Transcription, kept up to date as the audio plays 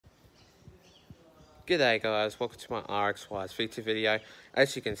G'day guys, welcome to my Rxys feature video.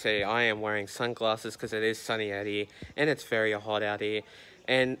 As you can see, I am wearing sunglasses because it is sunny out here and it's very hot out here.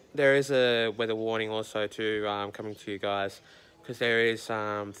 And there is a weather warning also to coming to you guys, because there is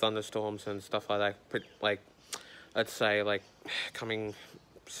thunderstorms and stuff like that, like let's say like coming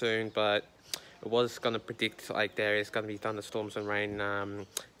soon. But it was going to predict like there is going to be thunderstorms and rain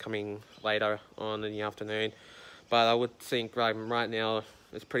coming later on in the afternoon. But I would think right now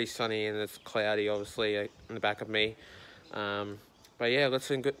it's pretty sunny and it's cloudy, obviously, in the back of me. But yeah, let's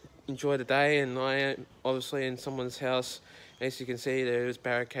enjoy the day. And I am obviously in someone's house. As you can see, there's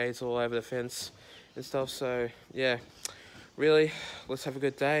barricades all over the fence and stuff. So yeah, really, let's have a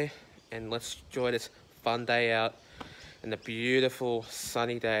good day and let's enjoy this fun day out and the beautiful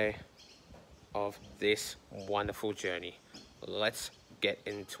sunny day of this wonderful journey. Let's get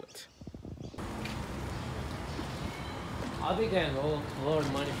into it. I'll be getting a lot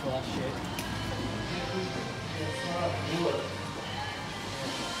of money for that shit.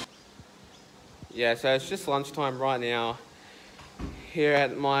 Yeah, so it's just lunchtime right now here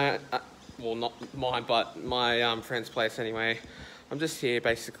at my, well, not mine, but my friend's place anyway. I'm just here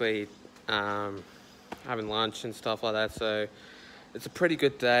basically having lunch and stuff like that. So it's a pretty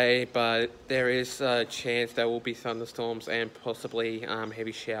good day, but there is a chance there will be thunderstorms and possibly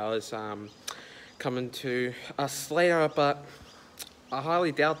heavy showers coming to us later, but I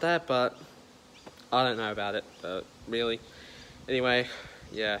highly doubt that, but I don't know about it, but really. Anyway,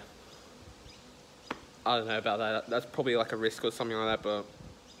 yeah, I don't know about that. That's probably like a risk or something like that, but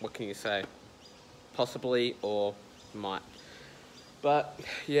what can you say? Possibly or might. But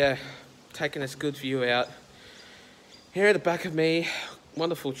yeah, taking this good view out. Here at the back of me,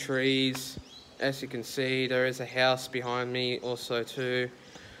 wonderful trees. As you can see, there is a house behind me also too.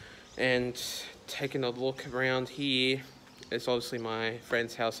 And taking a look around here, it's obviously my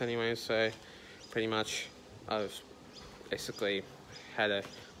friend's house anyway, so pretty much I've basically had a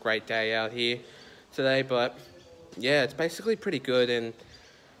great day out here today. But yeah, it's basically pretty good and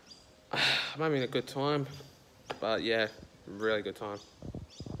I'm having a good time. But yeah, really good time.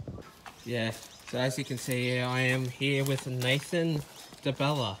 Yeah, so as you can see, I am here with Nathan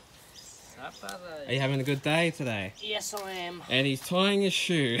DeBella. Are you having a good day today? Yes, I am. And he's tying his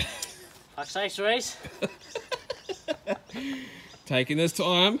shoe. Rxys. Taking his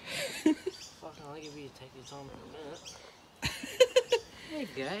time. Fucking, I'll give you to take your time in a minute. There you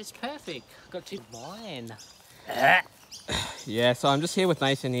go, it's perfect. Got you mine. Yeah, so I'm just here with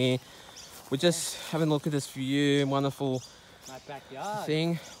Nathan here. We're just having a look at this view, wonderful My backyard.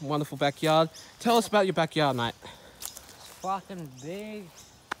 thing, wonderful backyard. Tell us about your backyard, mate. It's fucking big.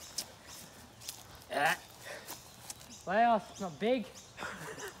 Well, it's not big.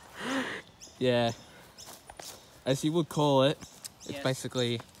 Yeah, as you would call it, it's Yes.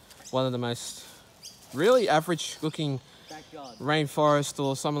 basically one of the most really average looking Backyard. rainforest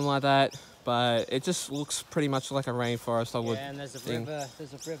or something like that, but it just looks pretty much like a rainforest, I would Yeah, and there's a think. river.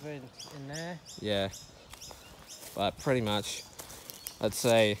 There's a river in there. Yeah, but pretty much I'd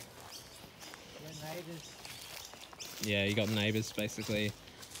say, Yeah, neighbours. yeah, you got neighbours basically.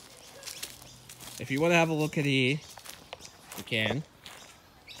 If you want to have a look at here, you can.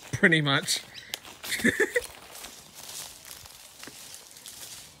 Pretty much.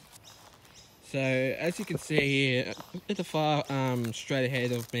 So as you can see here, at the far straight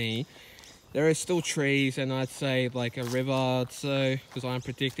ahead of me, there are still trees and I'd say like a river, so because I'm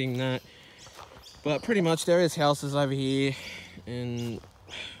predicting that. But pretty much there is houses over here, and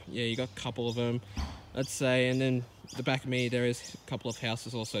yeah, you got a couple of them, I'd say. And then the back of me there is a couple of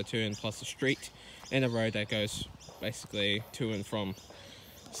houses also too, and plus a street and a road that goes basically to and from.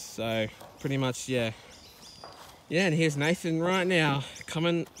 So pretty much, yeah. Yeah, and here's Nathan right now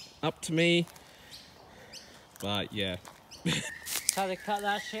coming up to me. But yeah. So to cut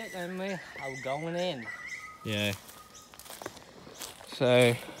that shit, then we are going in. Yeah.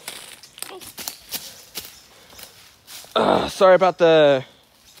 So sorry about the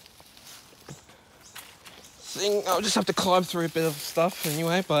thing. I'll just have to climb through a bit of stuff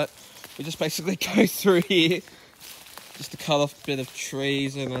anyway, but we just basically go through here just to cut off a bit of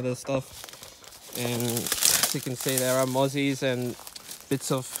trees and other stuff. And as you can see, there are mozzies and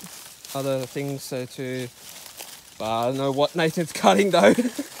bits of other things so too. But I don't know what Nathan's cutting though.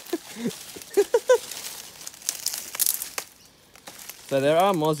 So there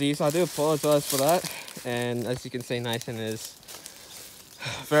are mozzies, I do apologise for that. And as you can see, Nathan is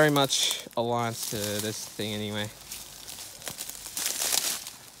very much aligned to this thing anyway.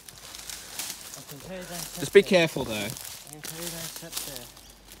 Just be careful though.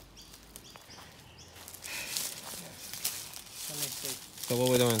 So what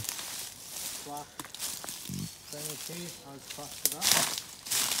we're doing? branches, I'll cross it up.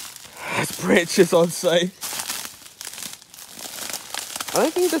 That's branches, I'd say. I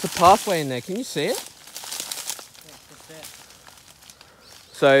don't think there's a pathway in there. Can you see it? That's it.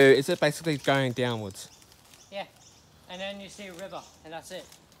 So is it basically going downwards? Yeah, and then you see a river, and that's it.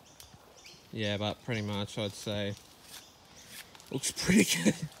 Yeah, but pretty much I'd say looks pretty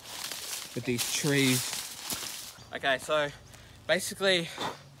good with these trees. Okay, so basically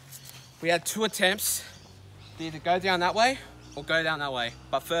we had 2 attempts to either go down that way or go down that way.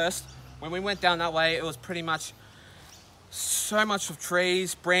 But first, when we went down that way, it was pretty much so much of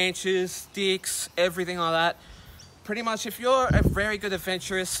trees, branches, sticks, everything like that. Pretty much if you're a very good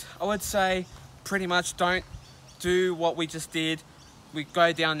adventurist, I would say pretty much don't do what we just did. We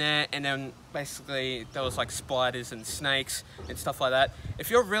go down there and then basically there was like spiders and snakes and stuff like that. If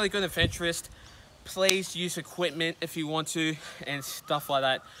you're a really good adventurist, please use equipment if you want to and stuff like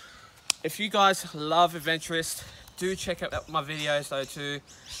that. If you guys love adventurists, do check out my videos though too.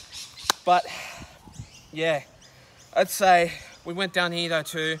 But yeah, I'd say we went down here though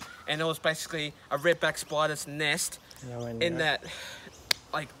too, and it was basically a redback spider's nest in that,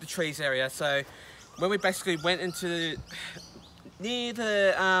 like the trees area. So when we basically went into near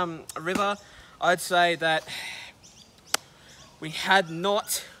the river, I'd say that we had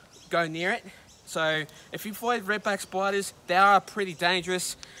not go near it. So if you avoid redback spiders, they are pretty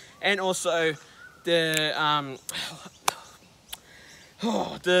dangerous, and also the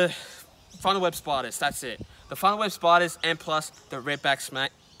the funnel web spiders. That's it. The funnel web spiders and plus the redback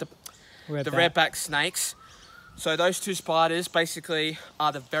snakes. So those 2 spiders basically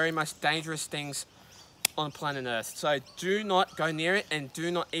are the very most dangerous things on planet Earth. So do not go near it and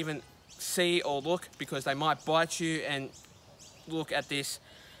do not even see or look, because they might bite you. And look at this,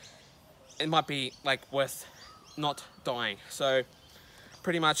 it might be like worth not dying. So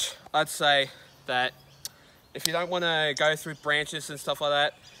pretty much I'd say that if you don't want to go through branches and stuff like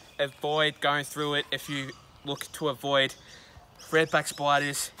that, avoid going through it if you look to avoid redback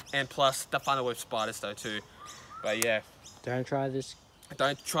spiders and plus the funnel web spiders though too. But yeah, Don't try this.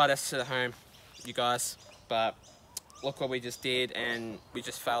 don't try this at home, you guys. But look what we just did, and we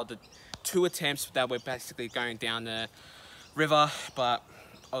just failed the 2 attempts that we're basically going down the river. But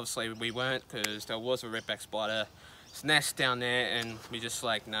obviously we weren't, because there was a redback spider's nest down there, and we just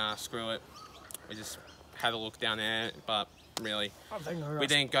like, nah, screw it. We just had a look down there, but really we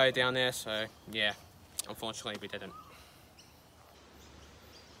didn't go down there. So yeah, unfortunately we didn't.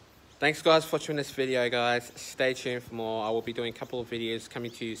 Thanks guys for watching this video, guys. Stay tuned for more. I will be doing a couple of videos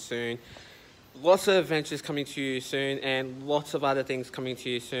coming to you soon. Lots of adventures coming to you soon, and lots of other things coming to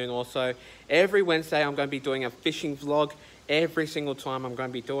you soon also. Every Wednesday I'm going to be doing a fishing vlog. Every single time I'm going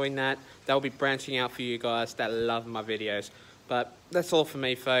to be doing that. That will be branching out for you guys that love my videos. But that's all for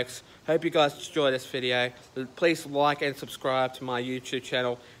me, folks. Hope you guys enjoyed this video. Please like and subscribe to my YouTube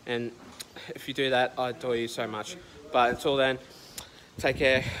channel, and if you do that, I adore you so much. But until then, take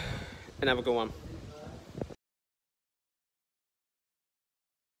care and have a good one.